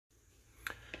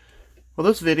Well,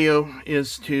 this video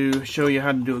is to show you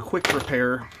how to do a quick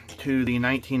repair to the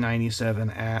 1997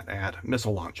 AT-AT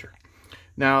missile launcher.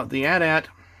 Now, the AT-AT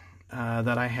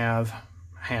that I have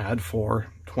had for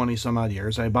 20 some odd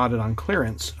years, I bought it on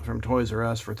clearance from Toys R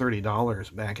Us for $30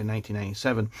 back in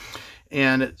 1997,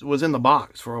 and it was in the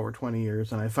box for over 20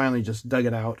 years, and I finally just dug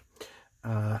it out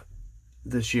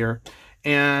this year,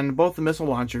 and both the missile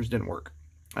launchers didn't work.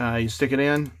 You stick it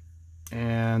in,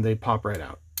 and they pop right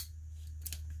out.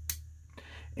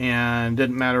 And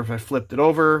didn't matter if I flipped it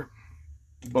over,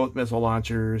 both missile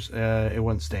launchers, it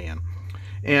wouldn't stay in.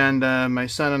 And my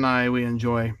son and I, we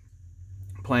enjoy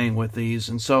playing with these,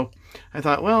 and so I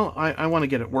thought, well, I want to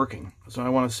get it working, so I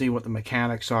want to see what the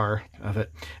mechanics are of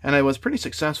it. And I was pretty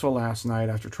successful last night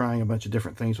after trying a bunch of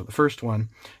different things with the first one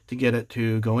to get it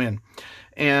to go in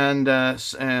and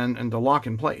to lock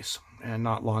in place and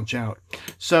not launch out.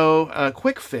 So a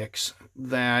quick fix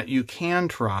that you can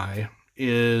try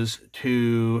is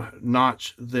to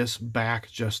notch this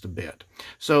back just a bit.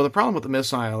 So the problem with the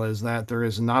missile is that there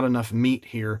is not enough meat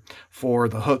here for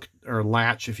the hook or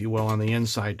latch, if you will, on the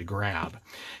inside to grab.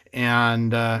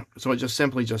 And so it just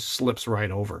simply slips right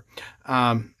over.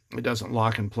 It doesn't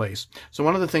lock in place. So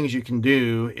one of the things you can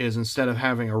do is, instead of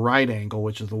having a right angle,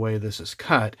 which is the way this is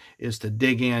cut, is to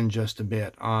dig in just a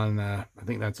bit on, I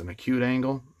think that's an acute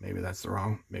angle. Maybe that's the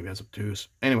wrong, maybe that's obtuse.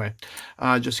 Anyway,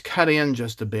 just cut in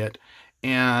just a bit,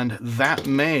 and that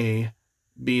may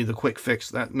be the quick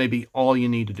fix. That may be all you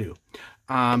need to do.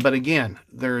 But again,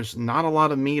 there's not a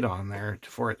lot of meat on there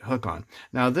for it to hook on.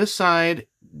 Now, this side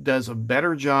does a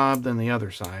better job than the other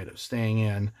side of staying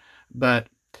in, but,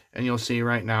 and you'll see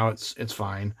right now it's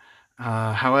fine.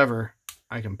 However,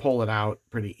 I can pull it out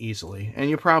pretty easily, and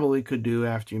you probably could do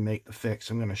after you make the fix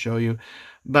I'm going to show you,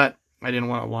 but I didn't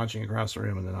want it launching across the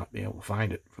room and then not be able to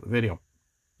find it for the video.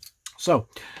 So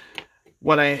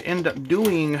what I end up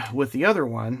doing with the other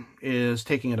one is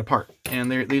taking it apart.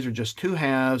 And these are just two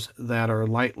halves that are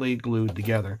lightly glued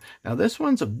together. Now, this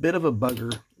one's a bit of a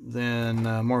bugger than,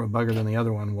 more of a bugger than the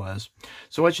other one was.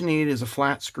 So what you need is a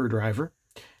flat screwdriver.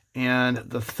 And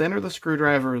the thinner the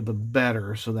screwdriver, the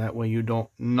better, so that way you don't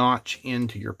notch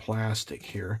into your plastic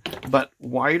here. But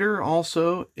wider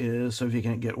also is, so if you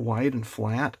can get wide and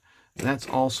flat, that's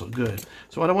also good.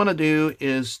 So what I want to do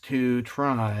is to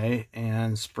try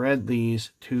and spread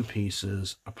these two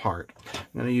pieces apart. I'm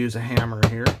going to use a hammer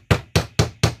here.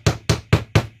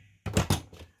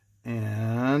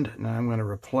 And now I'm going to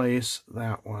replace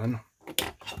that one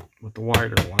with the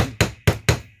wider one.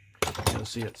 You'll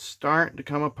see it's starting to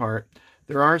come apart.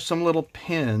 There are some little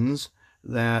pins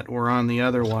that were on the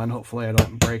other one. Hopefully I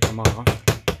don't break them off.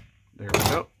 There we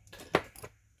go.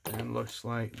 And looks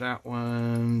like that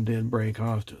one did break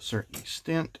off to a certain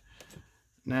extent.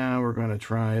 Now we're going to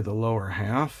try the lower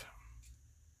half.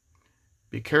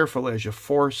 Be careful as you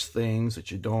force things that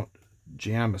you don't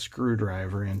jam a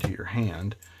screwdriver into your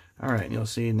hand. All right, and you'll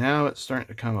see now it's starting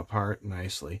to come apart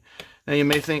nicely. Now you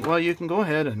may think, well, you can go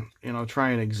ahead and,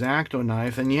 try an X-Acto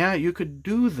knife, and yeah, you could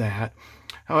do that.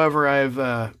 However,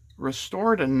 I've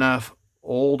restored enough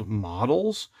old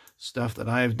models, stuff that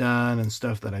I've done and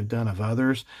stuff that I've done of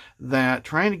others, that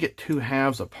trying to get two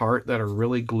halves apart that are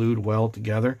really glued well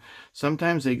together,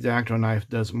 sometimes the X-Acto knife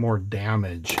does more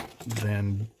damage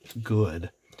than good.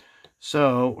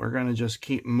 So we're going to just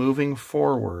keep moving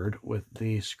forward with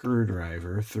the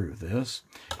screwdriver through this,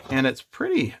 and it's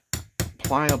pretty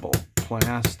pliable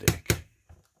plastic,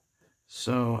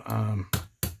 so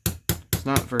it's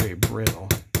not very brittle.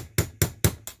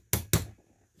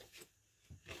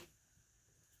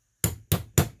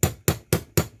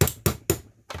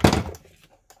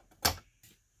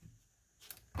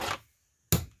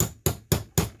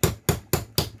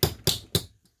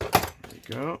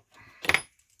 Go.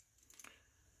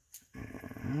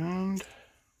 And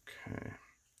okay,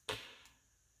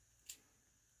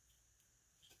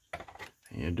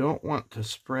 and you don't want to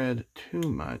spread too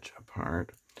much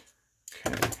apart.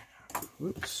 Okay,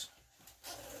 whoops,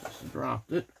 just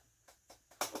dropped it.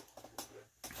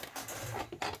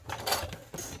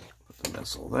 Put the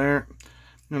missile there.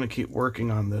 I'm going to keep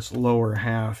working on this lower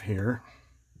half here.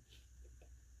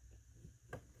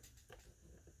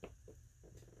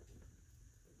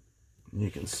 You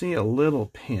can see a little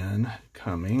pin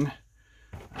coming.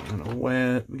 I'm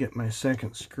going to get my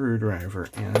second screwdriver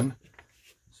in.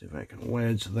 See if I can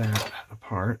wedge that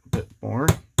apart a bit more.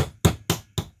 There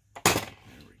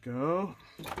we go.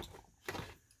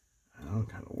 I'll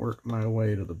kind of work my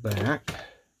way to the back.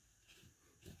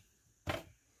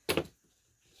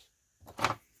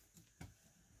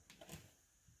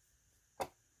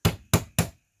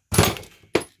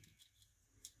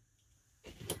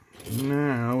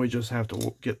 Now we just have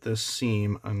to get this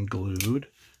seam unglued.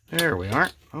 There we are.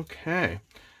 Okay.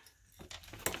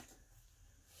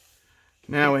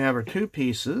 Now we have our two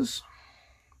pieces.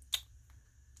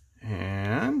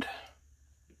 And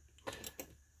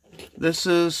this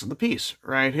is the piece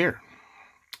right here.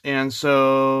 And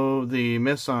so the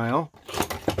missile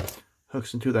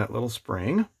hooks into that little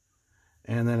spring,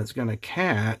 and then it's going to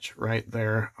catch right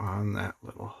there on that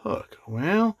little hook.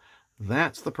 Well,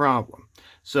 that's the problem.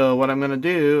 So what I'm going to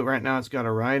do, right now it's got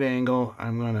a right angle,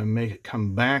 I'm going to make it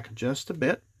come back just a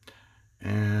bit.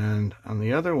 And on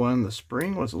the other one, the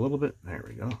spring was a little bit, there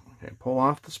we go. Okay, pull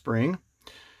off the spring.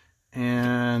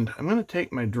 And I'm going to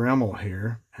take my Dremel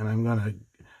here, and I've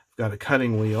got a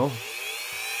cutting wheel.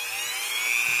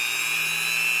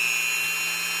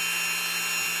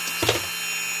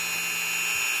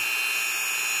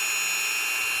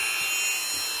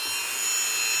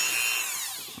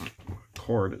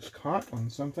 Cord is caught on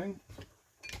something.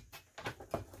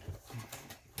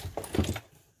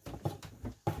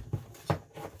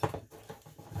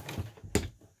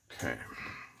 Okay.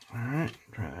 All right,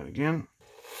 try that again.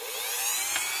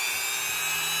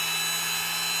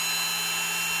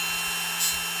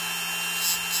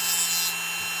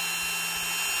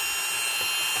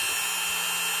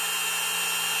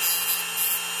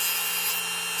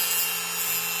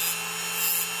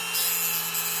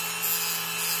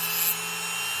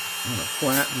 I'm going to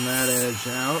flatten that edge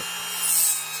out.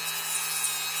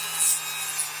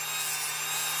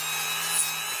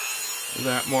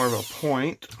 That more of a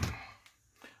point.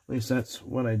 At least that's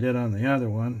what I did on the other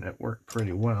one. It worked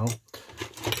pretty well.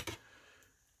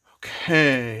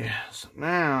 Okay, so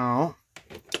now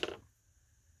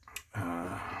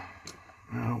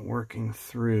working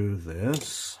through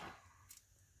this,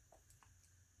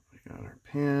 we got our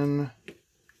pin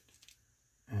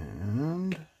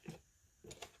and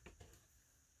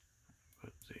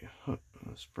put the hook,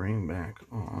 the spring back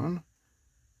on.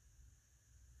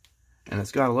 And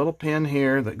it's got a little pin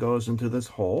here that goes into this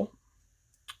hole.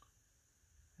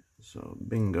 So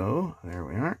bingo, there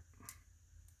we are.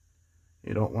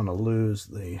 You don't want to lose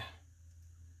the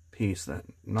piece that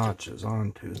notches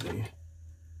onto the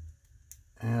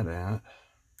AT-AT.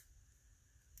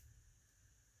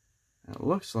 And it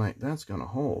looks like that's going to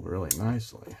hold really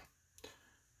nicely.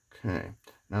 Okay,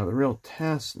 now the real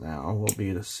test now will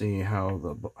be to see how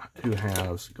the two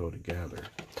halves go together.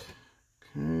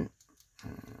 Okay,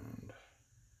 and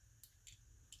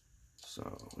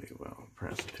so we will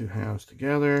press the two halves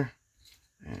together,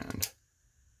 and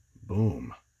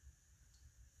boom.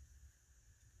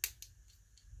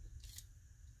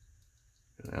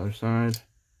 The other side.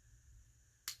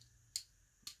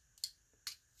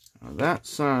 Now that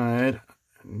side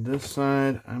and this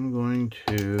side, I'm going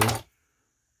to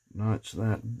notch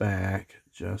that back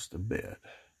just a bit.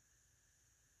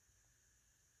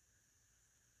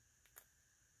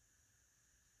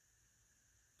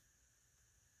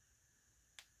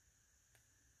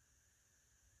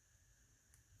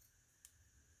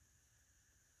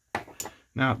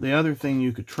 Now, the other thing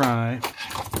you could try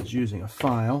is using a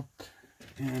file.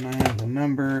 And I have a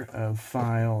number of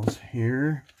files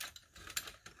here.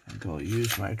 I think I'll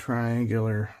use my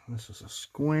triangular, this is a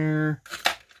square,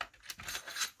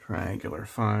 triangular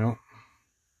file.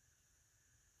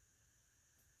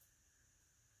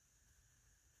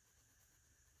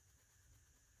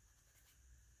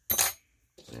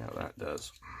 See how that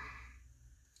does.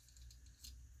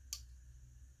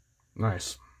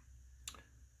 Nice.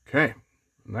 Okay,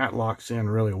 that locks in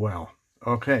really well.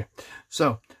 Okay,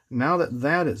 so now that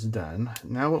that is done,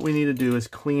 now what we need to do is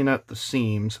clean up the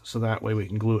seams so that way we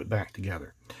can glue it back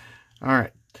together. All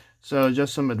right, so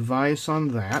just some advice on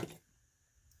that.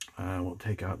 We'll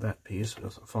take out that piece so it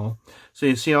doesn't fall. So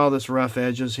you see all this rough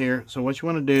edges here. So what you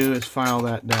want to do is file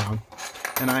that down.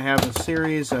 And I have a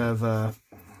series of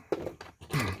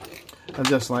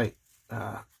just like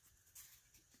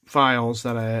files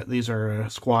that these are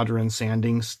Squadron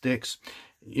sanding sticks.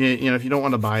 You know, if you don't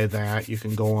want to buy that, you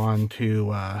can go on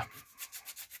to,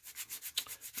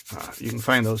 you can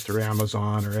find those through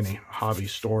Amazon or any hobby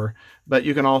store. But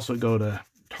you can also go to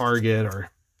Target or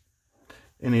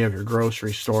any of your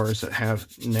grocery stores that have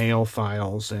nail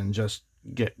files and just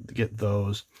get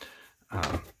those.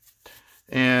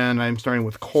 And I'm starting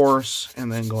with coarse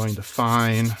and then going to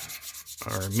fine,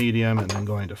 or medium, and then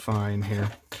going to fine here.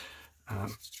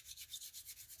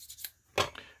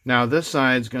 Now this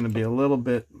side's going to be a little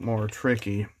bit more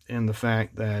tricky in the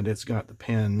fact that it's got the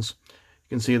pins. You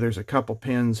can see there's a couple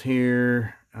pins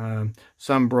here.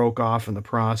 Some broke off in the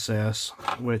process,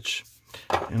 which,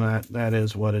 you know, that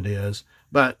is what it is.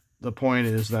 But the point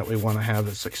is that we want to have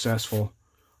a successful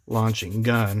launching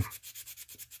gun.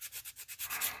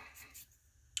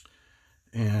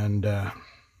 And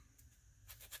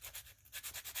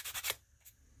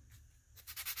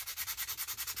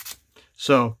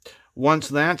so once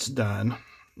that's done,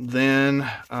 then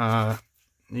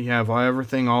you have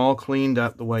everything all cleaned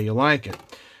up the way you like it.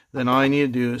 Then all you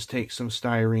need to do is take some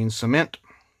styrene cement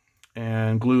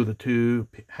and glue the two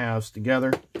halves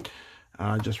together,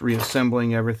 just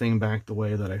reassembling everything back the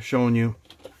way that I've shown you.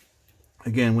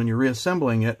 Again, when you're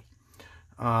reassembling it,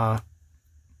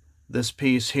 this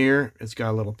piece here, it's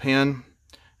got a little pin,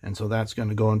 and so that's going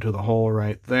to go into the hole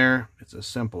right there. It's as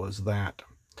simple as that.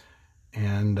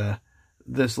 And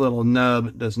this little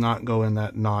nub does not go in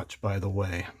that notch, by the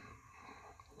way.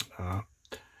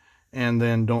 And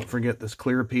then don't forget this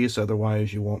clear piece,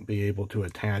 otherwise you won't be able to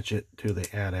attach it to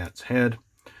the AT-AT's head.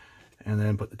 And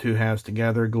then put the two halves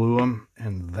together, glue them,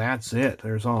 and that's it.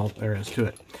 There's all there is to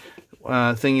it.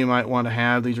 Thing you might want to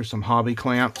have, these are some hobby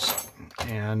clamps,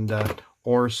 and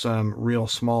or some real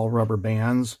small rubber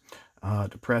bands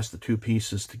to press the two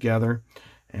pieces together.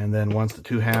 And then once the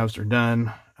two halves are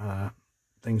done,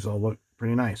 things will look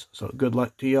pretty nice. So good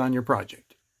luck to you on your project.